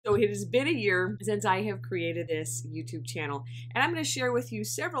So it has been a year since I have created this YouTube channel, and I'm going to share with you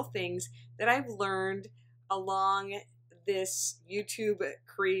several things that I've learned along this YouTube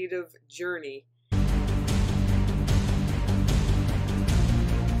creative journey.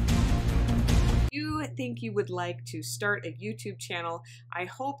 If you think you would like to start a YouTube channel, I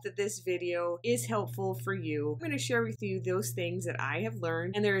hope that this video is helpful for you. I'm going to share with you those things that I have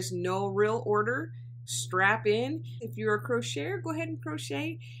learned, and there is no real order. Strap in. If you're a crocheter, go ahead and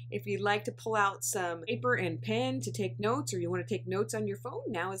crochet. If you'd like to pull out some paper and pen to take notes, or you want to take notes on your phone,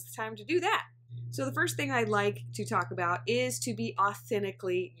 now is the time to do that. So the first thing I'd like to talk about is to be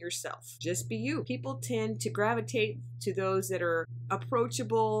authentically yourself. Just be you. People tend to gravitate to those that are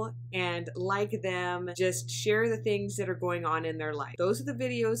approachable and like them. Just share the things that are going on in their life. Those are the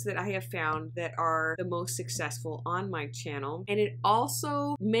videos that I have found that are the most successful on my channel. And it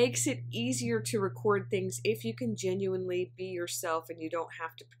also makes it easier to record things if you can genuinely be yourself and you don't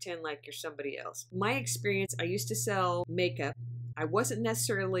have to pretend like you're somebody else. My experience, I used to sell makeup. I wasn't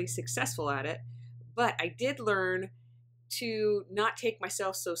necessarily successful at it, but I did learn to not take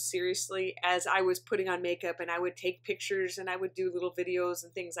myself so seriously as I was putting on makeup, and I would take pictures and I would do little videos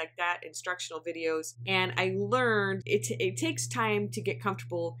and things like that, instructional videos. And I learned it takes time to get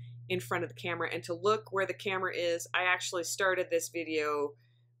comfortable in front of the camera and to look where the camera is. I actually started this video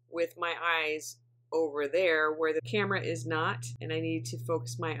with my eyes over there where the camera is not, and I need to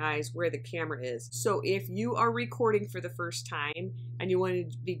focus my eyes where the camera is. So if you are recording for the first time and you want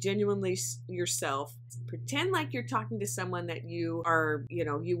to be genuinely yourself, pretend like you're talking to someone that you are,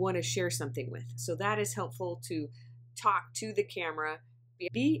 you want to share something with. So that is helpful, to talk to the camera,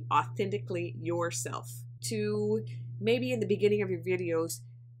 be authentically yourself. To maybe in the beginning of your videos,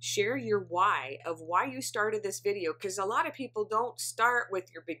 share your why of why you started this video, because a lot of people don't start with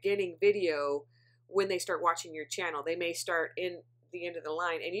your beginning video when they start watching your channel. They may start in the end of the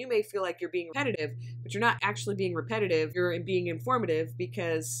line, and you may feel like you're being repetitive, but you're not actually being repetitive. You're being informative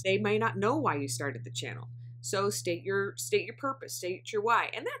because they may not know why you started the channel. So state your purpose, state your why.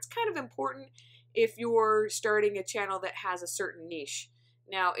 And that's kind of important if you're starting a channel that has a certain niche.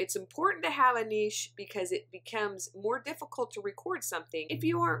 Now, it's important to have a niche because it becomes more difficult to record something if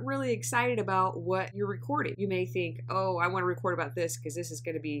you aren't really excited about what you're recording. You may think, oh, I want to record about this because this is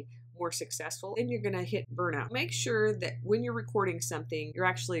going to be more successful, and you're going to hit burnout. Make sure that when you're recording something, you're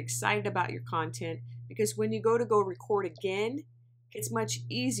actually excited about your content, because when you go to record again, it's much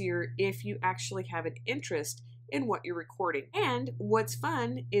easier if you actually have an interest in what you're recording. And what's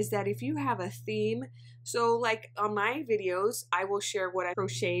fun is that if you have a theme, so like on my videos, I will share what I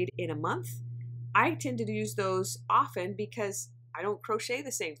crocheted in a month. I tend to use those often because I don't crochet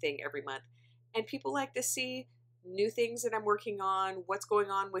the same thing every month, and people like to see new things that I'm working on, what's going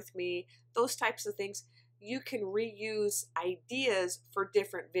on with me, those types of things. You can reuse ideas for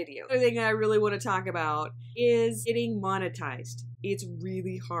different videos. Another thing I really want to talk about is getting monetized. It's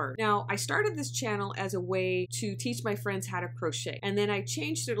really hard. Now, I started this channel as a way to teach my friends how to crochet, and then I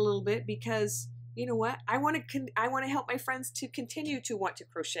changed it a little bit because, you know what? I want to help my friends to continue to want to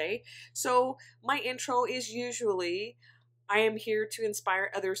crochet. So my intro is usually, I am here to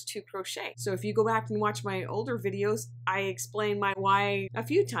inspire others to crochet. So if you go back and watch my older videos, I explain my why a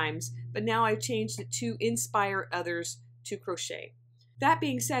few times, but now I've changed it to inspire others to crochet. That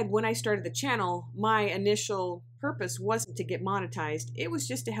being said, when I started the channel, my initial purpose wasn't to get monetized. It was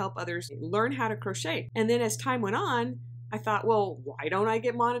just to help others learn how to crochet. And then as time went on, I thought, well, why don't I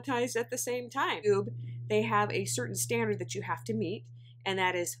get monetized at the same time? YouTube, they have a certain standard that you have to meet, and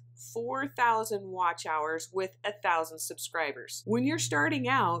that is 4,000 watch hours with 1,000 subscribers. When you're starting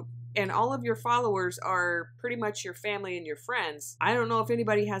out and all of your followers are pretty much your family and your friends, I don't know if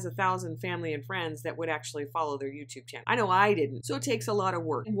anybody has 1,000 family and friends that would actually follow their YouTube channel. I know I didn't. So it takes a lot of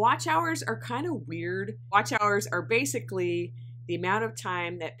work. Watch hours are kind of weird. Watch hours are basically the amount of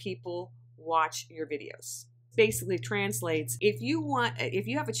time that people watch your videos. Basically translates, if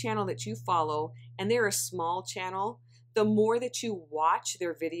you have a channel that you follow and they're a small channel, the more that you watch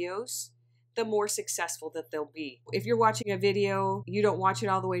their videos, the more successful that they'll be. If you're watching a video, you don't watch it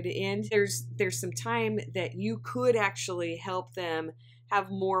all the way to end, there's some time that you could actually help them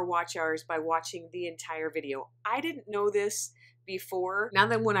have more watch hours by watching the entire video. I didn't know this before. Now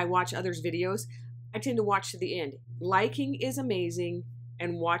that when I watch others' videos, I tend to watch to the end. Liking is amazing,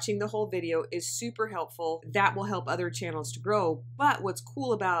 and watching the whole video is super helpful. That will help other channels to grow. But what's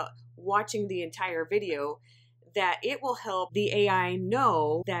cool about watching the entire video, that it will help the AI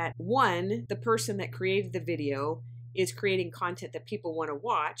know that, one, the person that created the video is creating content that people want to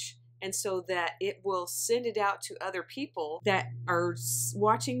watch, and so that it will send it out to other people that are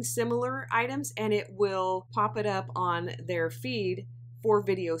watching similar items, and it will pop it up on their feed for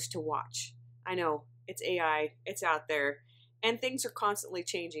videos to watch. I know, it's AI, it's out there, and things are constantly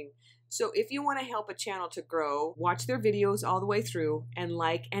changing. So if you want to help a channel to grow, watch their videos all the way through and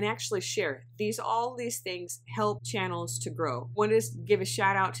like and actually share. All these things help channels to grow. I want to give a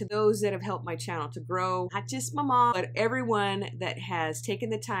shout out to those that have helped my channel to grow. Not just my mom, but everyone that has taken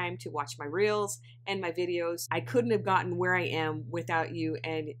the time to watch my reels and my videos. I couldn't have gotten where I am without you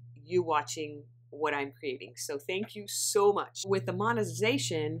and you watching what I'm creating. So thank you so much. With the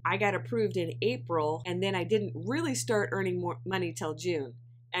monetization, I got approved in April, and then I didn't really start earning more money till June.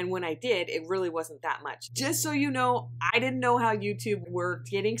 And when I did, it really wasn't that much. Just so you know, I didn't know how YouTube worked.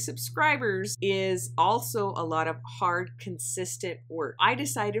 Getting subscribers is also a lot of hard, consistent work. I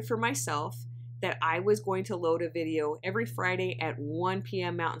decided for myself that I was going to load a video every Friday at 1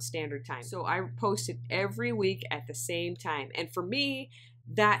 p.m. Mountain Standard Time. So I posted every week at the same time. And for me,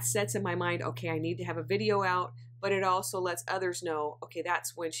 that sets in my mind, okay, I need to have a video out, but it also lets others know, okay,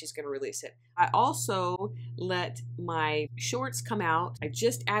 that's when she's going to release it. I also let my shorts come out. I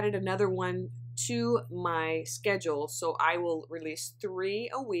just added another one to my schedule, so I will release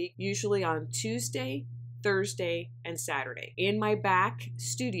 3 a week, usually on Tuesday, Thursday, and Saturday. In my back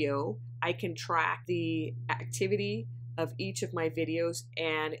studio, I can track the activity of each of my videos,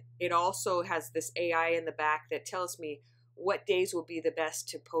 and it also has this AI in the back that tells me what days will be the best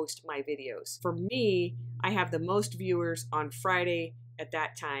to post my videos. For me, I have the most viewers on Friday at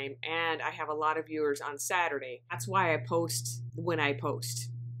that time, and I have a lot of viewers on Saturday. That's why I post when I post.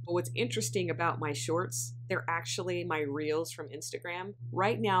 But what's interesting about my shorts, they're actually my reels from Instagram.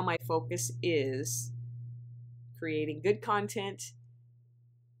 Right now, my focus is creating good content,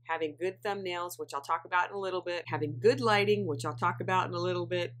 having good thumbnails, which I'll talk about in a little bit, having good lighting, which I'll talk about in a little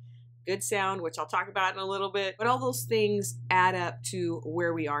bit, good sound, which I'll talk about in a little bit, but all those things add up to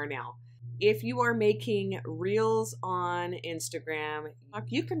where we are now. If you are making reels on Instagram,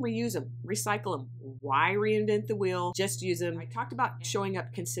 you can reuse them, recycle them. Why reinvent the wheel? Just use them. I talked about showing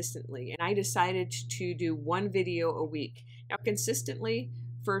up consistently, and I decided to do 1 video a week. Now, consistently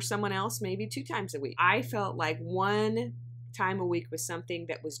for someone else, maybe 2 times a week. I felt like 1 time a week was something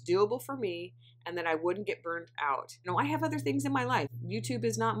that was doable for me and that I wouldn't get burned out. You know, I have other things in my life. YouTube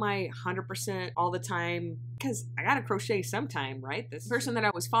is not my 100% all the time because I gotta crochet sometime, right? This person that I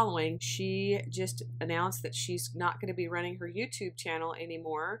was following, she just announced that she's not gonna be running her YouTube channel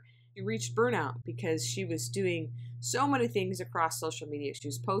anymore. She reached burnout because she was doing so many things across social media. She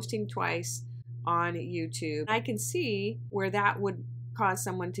was posting twice on YouTube. I can see where that would cause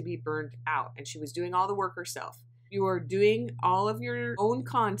someone to be burned out, and she was doing all the work herself. You are doing all of your own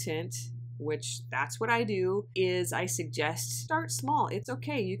content, which that's what I do, is I suggest start small. It's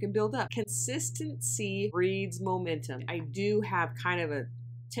okay, you can build up. Consistency breeds momentum. I do have kind of a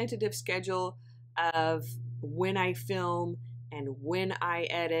tentative schedule of when I film and when I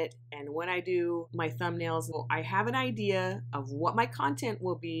edit and when I do my thumbnails. So I have an idea of what my content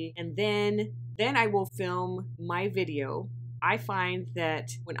will be, and then I will film my video. I find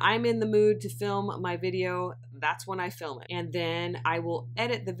that when I'm in the mood to film my video, that's when I film it. And then I will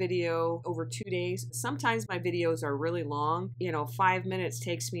edit the video over 2 days. Sometimes my videos are really long. 5 minutes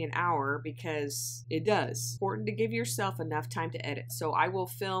takes me an hour because it does. It's important to give yourself enough time to edit. So I will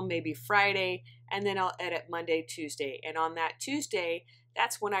film maybe Friday, and then I'll edit Monday, Tuesday. And on that Tuesday,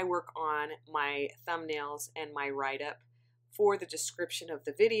 that's when I work on my thumbnails and my write-up for the description of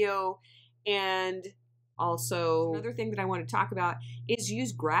the video. And also, another thing that I want to talk about is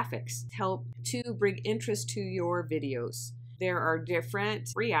use graphics to help to bring interest to your videos. There are different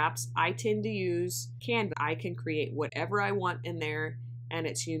free apps. I tend to use Canva. I can create whatever I want in there, and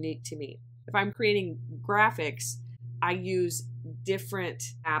it's unique to me. If I'm creating graphics, I use different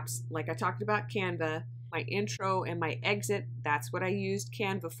apps. Like I talked about Canva, my intro and my exit, that's what I used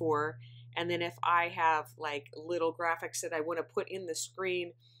Canva for. And then if I have like little graphics that I want to put in the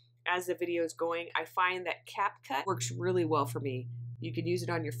screen as the video is going, I find that CapCut works really well for me. You can use it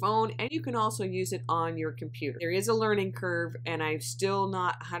on your phone, and you can also use it on your computer. There is a learning curve, and I'm still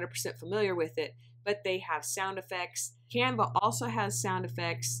not 100% familiar with it, but they have sound effects. Canva also has sound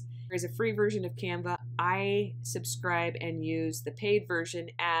effects. There's a free version of Canva. I subscribe and use the paid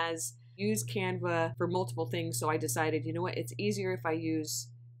version as use Canva for multiple things, so I decided, you know what, it's easier if I use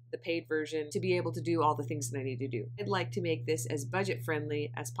the paid version to be able to do all the things that I need to do. I'd like to make this as budget friendly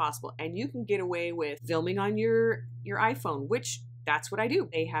as possible, and you can get away with filming on your iPhone, which that's what I do.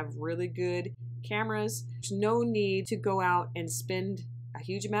 They have really good cameras. There's no need to go out and spend a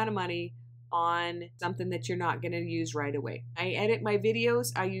huge amount of money on something that you're not going to use right away. I edit my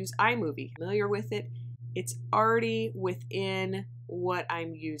videos. I use iMovie. Familiar with it? It's already within what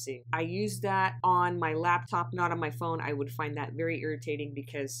I'm using. I use that on my laptop, not on my phone. I would find that very irritating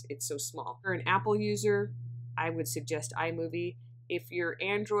because it's so small. If you're an Apple user, I would suggest iMovie. If you're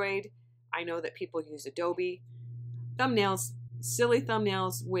Android, I know that people use Adobe. Thumbnails, silly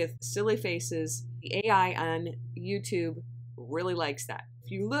thumbnails with silly faces. The AI on YouTube really likes that.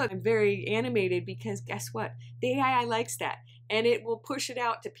 If you look, I'm very animated because guess what? The AI likes that. And it will push it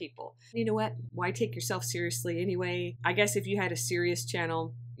out to people. You know what? Why take yourself seriously anyway? I guess if you had a serious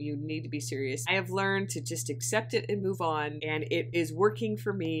channel, you need to be serious. I have learned to just accept it and move on, and it is working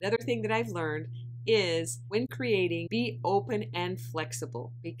for me. Another thing that I've learned is when creating, be open and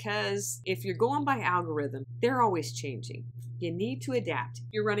flexible, because if you're going by algorithm, they're always changing. You need to adapt. If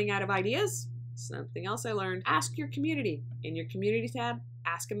you're running out of ideas, something else I learned, ask your community. In your community tab,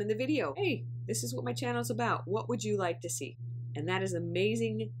 ask them in the video. Hey, this is what my channel is about. What would you like to see? And that is an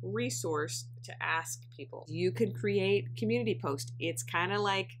amazing resource to ask people. You can create community posts. It's kind of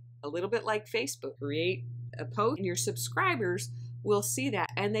like a little bit like Facebook. Create a post and your subscribers will see that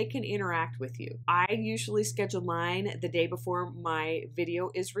and they can interact with you. I usually schedule mine the day before my video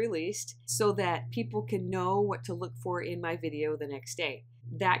is released so that people can know what to look for in my video the next day.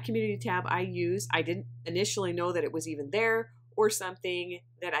 That community tab I use, I didn't initially know that it was even there or something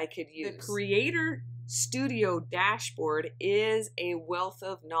that I could use. The Creator Studio dashboard is a wealth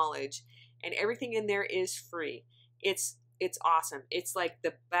of knowledge and everything in there is free. It's awesome. It's like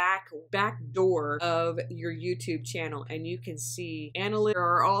the back door of your YouTube channel, and you can see analytics. There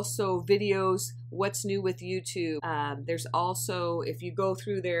are also videos, what's new with YouTube. There's also, if you go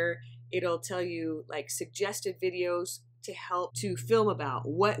through there, it'll tell you like suggested videos to help to film about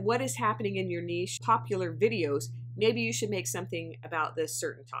what is happening in your niche, popular videos. Maybe you should make something about this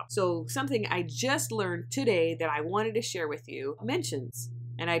certain topic. So something I just learned today that I wanted to share with you, mentions,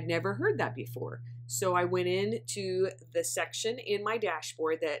 and I'd never heard that before. So I went into the section in my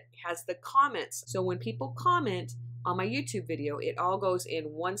dashboard that has the comments. So when people comment on my YouTube video, it all goes in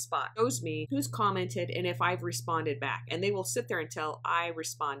one spot. It shows me who's commented and if I've responded back. And they will sit there until I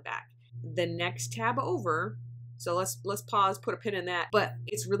respond back. The next tab over, so let's pause, put a pin in that. But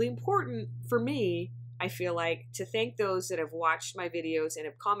it's really important for me, I feel like, to thank those that have watched my videos and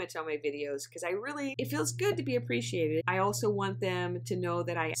have commented on my videos, because it feels good to be appreciated. I also want them to know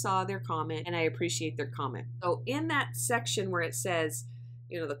that I saw their comment and I appreciate their comment. So in that section where it says,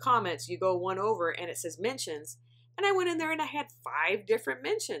 you know, the comments, you go one over and it says mentions, and I went in there and I had 5 different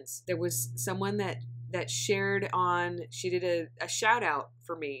mentions. There was someone that shared on, she did a shout out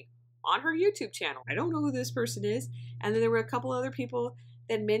for me on her YouTube channel. I don't know who this person is. And then there were a couple other people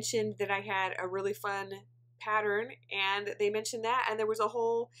that mentioned that I had a really fun pattern, and they mentioned that, and there was a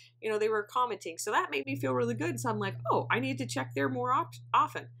whole, you know, they were commenting. So that made me feel really good. So I'm like, oh, I need to check there more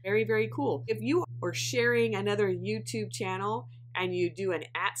often. Very, very cool. If you are sharing another YouTube channel and you do an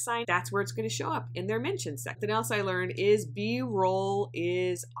 @, that's where it's going to show up in their mentions section. Something else I learned is B-roll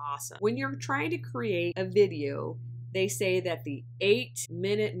is awesome. When you're trying to create a video, they say that the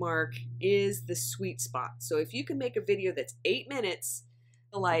 8-minute mark is the sweet spot. So if you can make a video that's 8 minutes,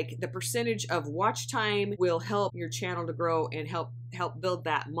 like the percentage of watch time will help your channel to grow and help build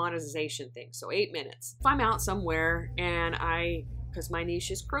that monetization thing. So 8 minutes. If I'm out somewhere and because my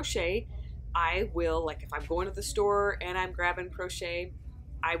niche is crochet, I will, like if I'm going to the store and I'm grabbing crochet,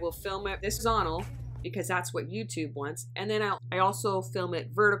 I will film it horizontal because that's what YouTube wants. And then I also film it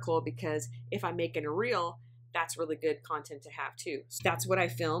vertical because if I'm making a reel, that's really good content to have too. So that's what I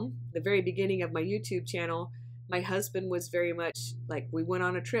film. The very beginning of my YouTube channel, my husband was very much like, we went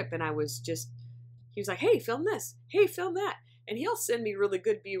on a trip and he was like, hey, film this, hey, film that. And he'll send me really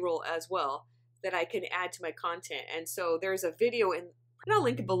good B-roll as well that I can add to my content. And so there's a video and I'll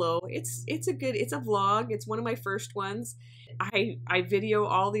link it below. It's a vlog. It's one of my first ones. I video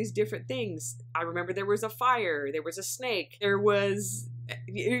all these different things. I remember there was a fire, there was a snake, there's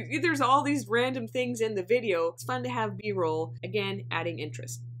all these random things in the video. It's fun to have B-roll, again, adding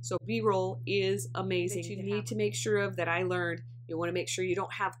interest. So B-roll is amazing. You need to make sure of that. I learned you want to make sure you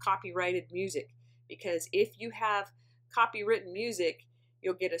don't have copyrighted music, because if you have copywritten music,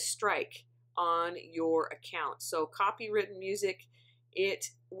 you'll get a strike on your account. So copywritten music,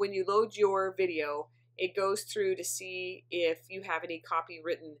 when you load your video, it goes through to see if you have any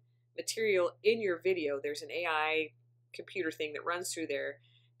copywritten material in your video. There's an AI computer thing that runs through there,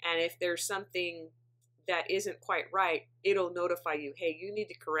 and if there's something that isn't quite right, it'll notify you, hey, you need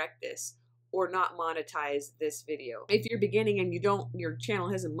to correct this or not monetize this video. If you're beginning and your channel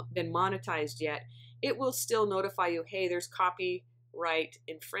hasn't been monetized yet, it will still notify you, hey, there's copyright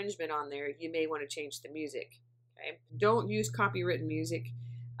infringement on there. You may want to change the music. Okay? Don't use copywritten music.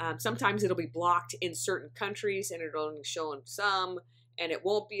 Sometimes it'll be blocked in certain countries and it'll only show in some, and it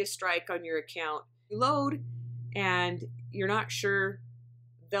won't be a strike on your account. You load and you're not sure,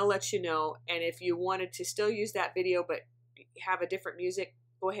 they'll let you know. And if you wanted to still use that video but have a different music,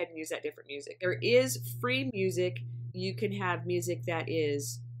 go ahead and use that different music. There is free music. You can have music that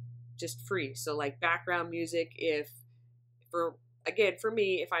is just free. So like background music, for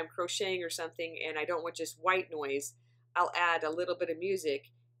me, if I'm crocheting or something and I don't want just white noise, I'll add a little bit of music,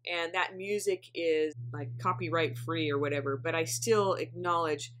 and that music is like copyright free or whatever, but I still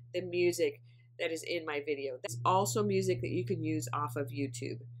acknowledge the music that is in my video. There's also music that you can use off of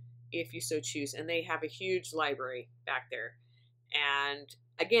YouTube if you so choose, and they have a huge library back there. And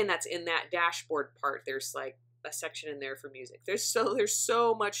again, that's in that dashboard part. There's like a section in there for music. There's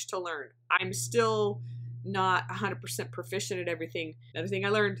so much to learn. I'm still not 100% proficient at everything. Another thing I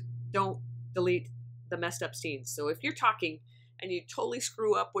learned, don't delete the messed up scenes. So if you're talking and you totally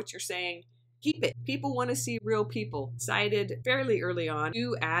screw up what you're saying, keep it. People want to see real people. Decided fairly early on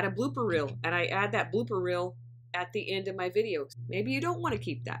to add a blooper reel, and I add that blooper reel at the end of my videos. Maybe you don't want to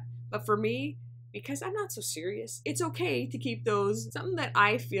keep that, but for me, because I'm not so serious, it's okay to keep those. Something that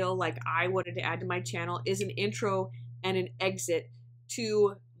I feel like I wanted to add to my channel is an intro and an exit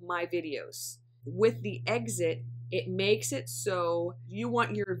to my videos. With the exit, it makes it so you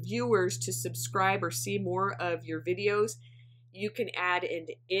want your viewers to subscribe or see more of your videos. You can add an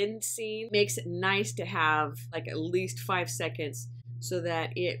end scene. Makes it nice to have like at least 5 seconds so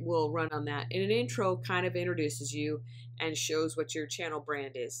that it will run on that. And an intro kind of introduces you and shows what your channel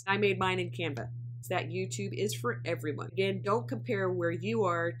brand is. I made mine in Canva. So that YouTube is for everyone. Again, don't compare where you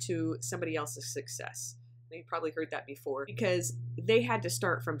are to somebody else's success. You probably heard that before, because they had to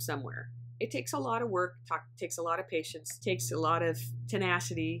start from somewhere. It takes a lot of work, takes a lot of patience, takes a lot of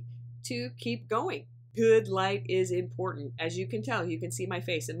tenacity to keep going. Good light is important. As you can tell, you can see my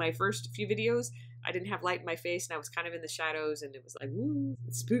face. In my first few videos, I didn't have light in my face and I was kind of in the shadows and it was like, woo,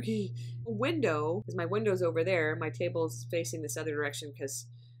 it's spooky. A window, because my window's over there, my table's facing this other direction because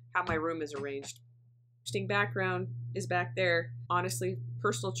how my room is arranged. Interesting background is back there. Honestly,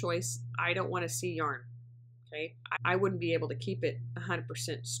 personal choice, I don't want to see yarn. Okay, I wouldn't be able to keep it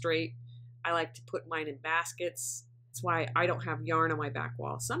 100% straight. I like to put mine in baskets. That's why I don't have yarn on my back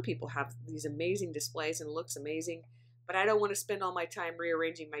wall. Some people have these amazing displays and it looks amazing, but I don't want to spend all my time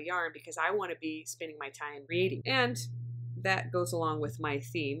rearranging my yarn because I want to be spending my time creating. And that goes along with my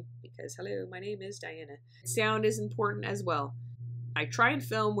theme because, hello, my name is Diana. Sound is important as well. I try and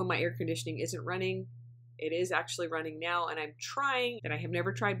film when my air conditioning isn't running. It is actually running now, and I'm trying that I have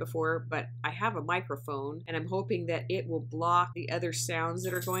never tried before, but I have a microphone, and I'm hoping that it will block the other sounds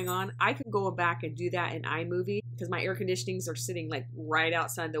that are going on. I can go back and do that in iMovie because my air conditionings are sitting like right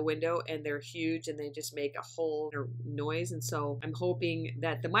outside the window, and they're huge, and they just make a whole noise, and so I'm hoping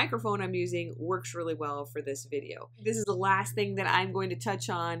that the microphone I'm using works really well for this video. This is the last thing that I'm going to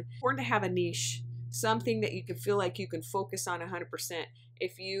touch on. It's important to have a niche, something that you can feel like you can focus on 100%.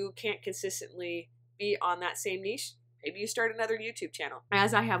 If you can't consistently be on that same niche, maybe you start another YouTube channel.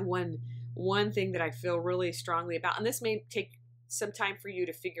 As I have one thing that I feel really strongly about, and this may take some time for you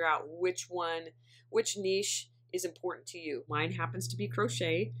to figure out which niche is important to you. Mine happens to be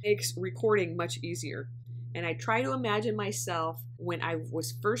crochet. It makes recording much easier. And I try to imagine myself when I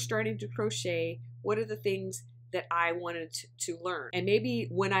was first starting to crochet, what are the things that I wanted to learn? And maybe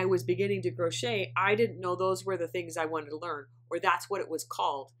when I was beginning to crochet, I didn't know those were the things I wanted to learn, or that's what it was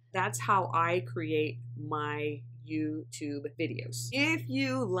called. That's how I create my YouTube videos. If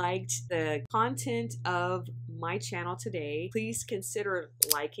you liked the content of my channel today, please consider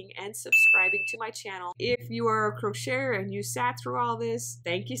liking and subscribing to my channel. If you are a crocheter and you sat through all this,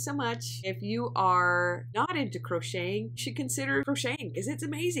 thank you so much. If you are not into crocheting, you should consider crocheting because it's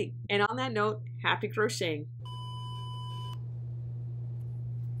amazing. And on that note, happy crocheting.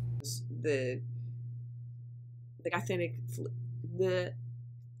 The authentic,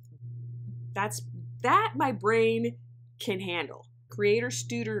 that's that my brain can handle. Creator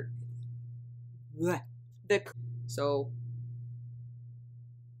student, so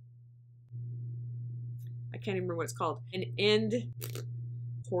I can't even remember what it's called. An end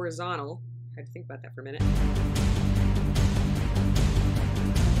horizontal. I had to think about that for a minute.